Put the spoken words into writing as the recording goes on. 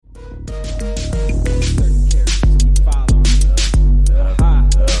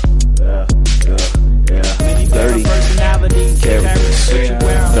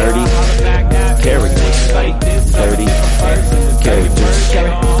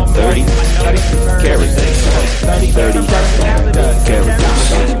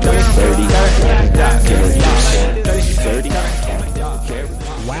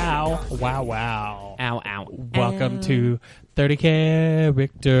30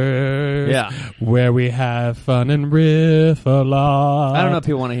 characters. Yeah. Where we have fun and riff a lot. I don't know if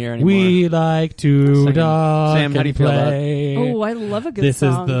people want to hear anymore. We like to talk Sam, how do you and feel about play. Oh, I love a good This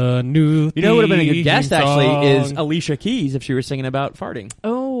song. is the new You know what would have been a good guest, theme actually, is song. Alicia Keys if she were singing about farting.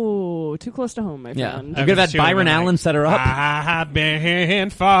 Oh, too close to home, my Yeah. friend. You could have had She would've Byron been Allen set her up. I've been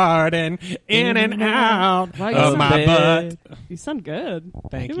farting in and out Wow, you of sound my bad. butt. You sound good.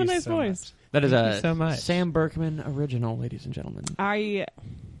 Thank you you have a nice so voice. That is Thank a you so much. Sam Berkman original, ladies and gentlemen.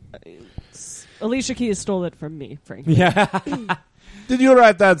 Alicia Keys stole it from me, frankly. Yeah. Did you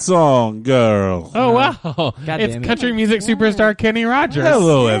write that song, girl? Oh, wow. God It's damn it. country music superstar Kenny Rogers.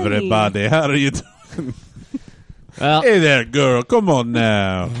 Hello, Kenny. everybody. How are you doing? Well, Hey there, girl. Come on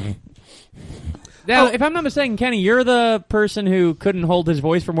now. now, if I'm not mistaken, Kenny, you're the person who couldn't hold his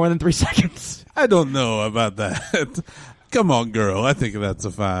voice for more than 3 seconds. I don't know about that. Come on, girl. I think that's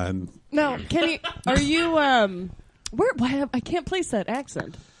a fine. Now, Kenny, are you why I can't place that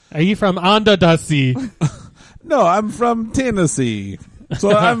accent. Are you from Onda da Sea? No, I'm from Tennessee.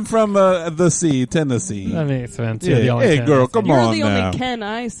 So I'm from the sea, Tennessee. That makes sense. Yeah. You're the only Hey, Ken. girl, come You're on the now. only Ken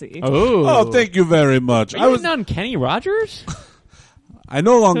I see. Oh, thank you very much. Are you written on Kenny Rogers? I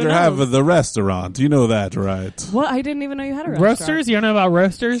no longer Who have knows? the restaurant. You know that, right? What? I didn't even know you had a restaurant. Roasters? You don't know about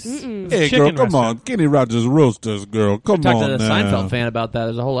roasters? Hey, Chicken girl, come restaurant. on. Kenny Rogers Roasters, girl. Come Talked on to the now. Seinfeld fan about that.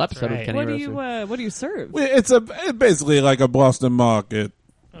 There's a whole episode Right. of Kenny What do Roasters. you what do you serve? It's basically like a Boston market.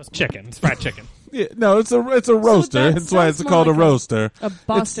 It's chicken. It's fried chicken. Yeah, no, it's a roaster. that That's why it's sounds called a more like roaster. A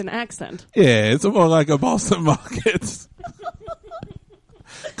Boston accent. Yeah, it's more like a Boston market.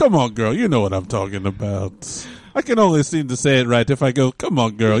 Come on, girl. You know what I'm talking about. I can only seem to say it right if I go, come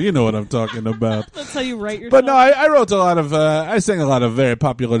on, girl. You know what I'm talking about. That's how you write your But no, I wrote a lot of, I sang a lot of very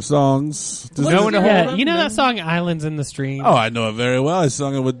popular songs. Does What this- is your- Yeah, you know that song "Islands in the Stream"? Oh, I know it very well. I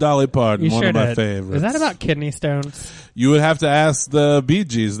sung it with Dolly Parton, you one sure of my did. favorites. Is that about kidney stones? You would have to ask the Bee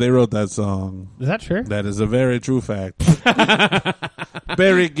Gees. They wrote that song. Is that true? That is a very true fact.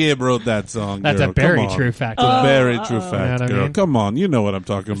 Barry Gibb wrote that song. That's girl. a very Come on. true fact. A very true You know fact, what I girl. mean? Come on, you know what I'm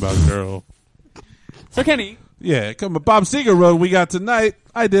talking about, girl. So, Kenny, Yeah, come on. Bob Seger wrote "We Got Tonight."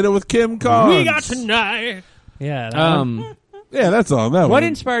 I did it with Kim Carnes. We got tonight. Yeah. that one. Yeah, that's all. That what one.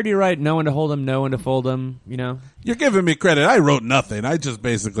 inspired you to write "No One to Hold 'Em, No One to Fold 'Em"? You know, You're giving me credit. I wrote nothing. I just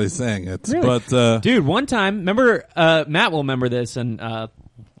basically sang it. Really? But dude, one time, remember Matt will remember this, and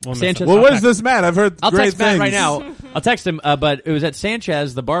We'll miss Sanchez. it. well, I'll where's text- this Matt? I've heard I'll great text things Matt right now. I'll text him. But it was at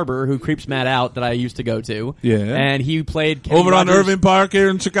Sanchez, the barber who creeps Matt out that I used to go to. Yeah. and he played Kenny Over on Rogers. Irving Park here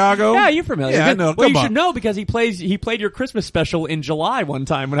in Chicago. Yeah, you're familiar. Yeah, I Good. know. Well, Come you on. should know because he played your Christmas special in July one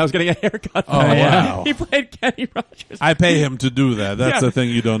time when I was getting a haircut. Oh, wow. He played Kenny Rogers. I pay him to do that. That's Yeah. the thing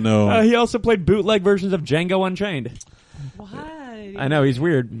you don't know. He also played bootleg versions of Django Unchained. Why? I know he's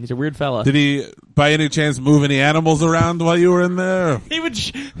weird. He's a weird fella. Did he, by any chance, move any animals around while you were in there? He would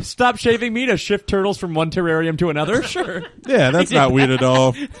stop shaving me to shift turtles from one terrarium to another. Sure. Yeah, that's not weird at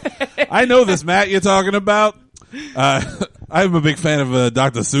all. I know this Matt you're talking about. I'm a big fan of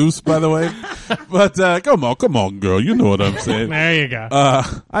Dr. Seuss, by the way. But come on, girl. You know what I'm saying. There you go.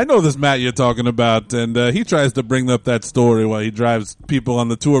 I know this Matt you're talking about, and he tries to bring up that story while he drives people on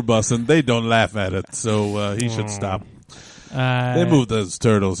the tour bus, and they don't laugh at it. So he should stop. They moved those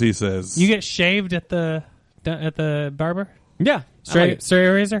turtles, he says. You get shaved at the barber? Yeah. Straight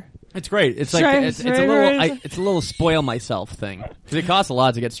razor? It's great. It's like Straight it's a razor. little it's a little spoil myself thing because it costs a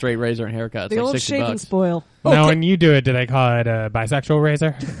lot to get straight razor and haircuts. The like old $60. shave and spoil. Now, when you do it, do they call it a bisexual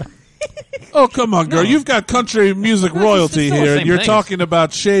razor? Oh, come on, girl. You've got country music royalty still the here, same and you're thing. talking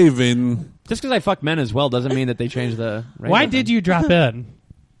about shaving Just because I fuck men as well doesn't mean that they change the. Razor. Why did you drop in?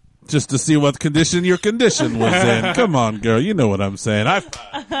 just to see what condition your condition was in. Come on, girl. You know what I'm saying.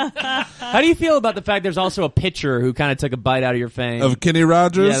 How do you feel about the fact there's also a pitcher who kind of took a bite out of your fame? Of Kenny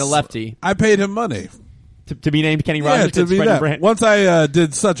Rogers? Yeah, the lefty. I paid him money. To be named Kenny Yeah, Rogers to be spread your that. brand. Once I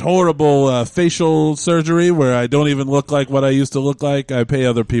did such horrible facial surgery where I don't even look like what I used to look like, I pay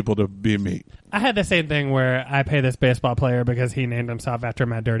other people to be me. I had the same thing where I pay this baseball player because he named himself after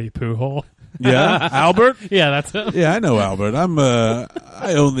my dirty poo hole. Yeah, Albert? Yeah, that's it. Yeah, I know Albert.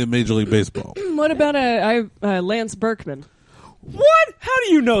 I own the Major League Baseball. What about Lance Berkman? What? How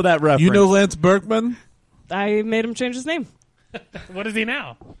do you know that reference? You know Lance Berkman? I made him change his name. What is he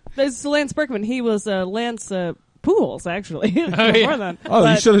now? It's Lance Berkman. He was Lance Pujols, actually. Before yeah. then. Oh, you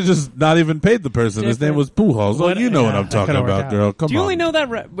But should have just not even paid the person. His name was Pujols. Oh, What- you know what yeah, I'm that talking could've worked about, out. girl. Come Do you on. only know that?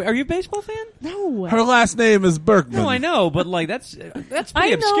 Are you a baseball fan? No. Her last name is Berkman. No, I know, but like that's I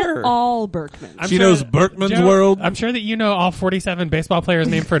pretty obscure. know all Berkman. I'm She sure knows that- Berkman's Joe, World. I'm sure that you know all 47 baseball players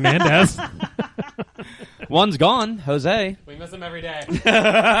named Fernandez. One's gone. Jose. We miss him every day.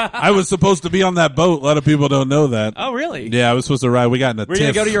 I was supposed to be on that boat. A lot of people don't know that. Oh, really? Yeah, I was supposed to ride. We got in a Were you going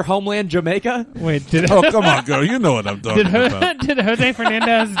tiff. to go to your homeland, Jamaica? Wait, did Oh, come on, girl. You know what I'm talking about. did Jose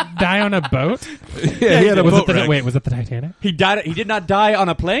Fernandez die on a boat? Yeah, he had a Was boat it the wreck. wait? Was it the Titanic? He died. He did not die on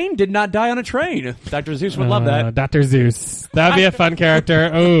a plane. Did not die on a train. Dr. Zeus would love that. Dr. Zeus. That would be a fun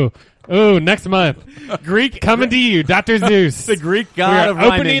character. Ooh, next month. Greek coming to you, Dr. Zeus. The Greek We god are of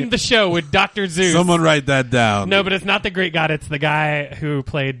rhyming. opening the show with Dr. Zeus. Someone write that down. No, but it's not the Greek god. It's the guy who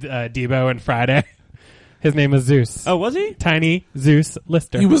played Debo in Friday. His name is Zeus. Oh, was he? Tiny Zeus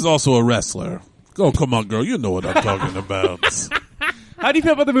Lister. He was also a wrestler. Oh, come on, girl. You know what I'm talking about. How do you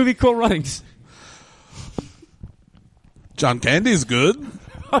feel about the movie Cool Runnings? John Candy's good.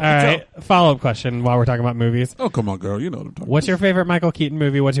 All right. Follow-up question while we're talking about movies. Oh, come on, girl. You know what I'm talking What's your favorite Michael Keaton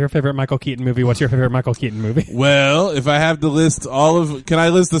movie? What's your favorite Michael Keaton movie? What's your favorite Michael Keaton movie? about. Well, if I have to list can I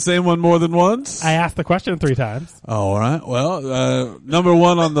list the same one more than once? I asked the question 3 times. All right. Well, number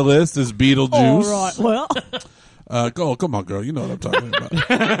 1 on the list is Beetlejuice. All right. Well, Oh, come on, girl. You know what I'm talking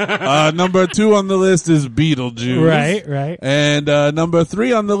about. Number 2 on the list is Beetlejuice. Right. And number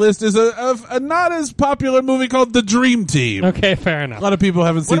 3 on the list is a not as popular movie called The Dream Team. Okay, fair A enough. lot of people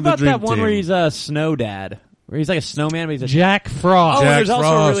haven't What seen about The Dream that one Team. where he's a snow dad? Where he's like a snowman, but he's a Jack Frost. Oh, Jack there's also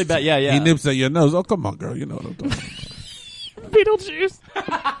a Frost. really bad- yeah. He nips at your nose. Oh, come on, girl. You know what I'm talking about. Beetlejuice.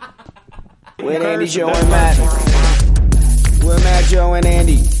 With Andy, Joe, and Matt. With Matt, Joe, and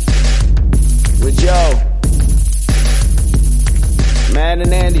Andy. With Joe. Matt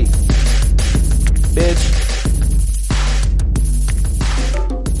and Andy. Bitch.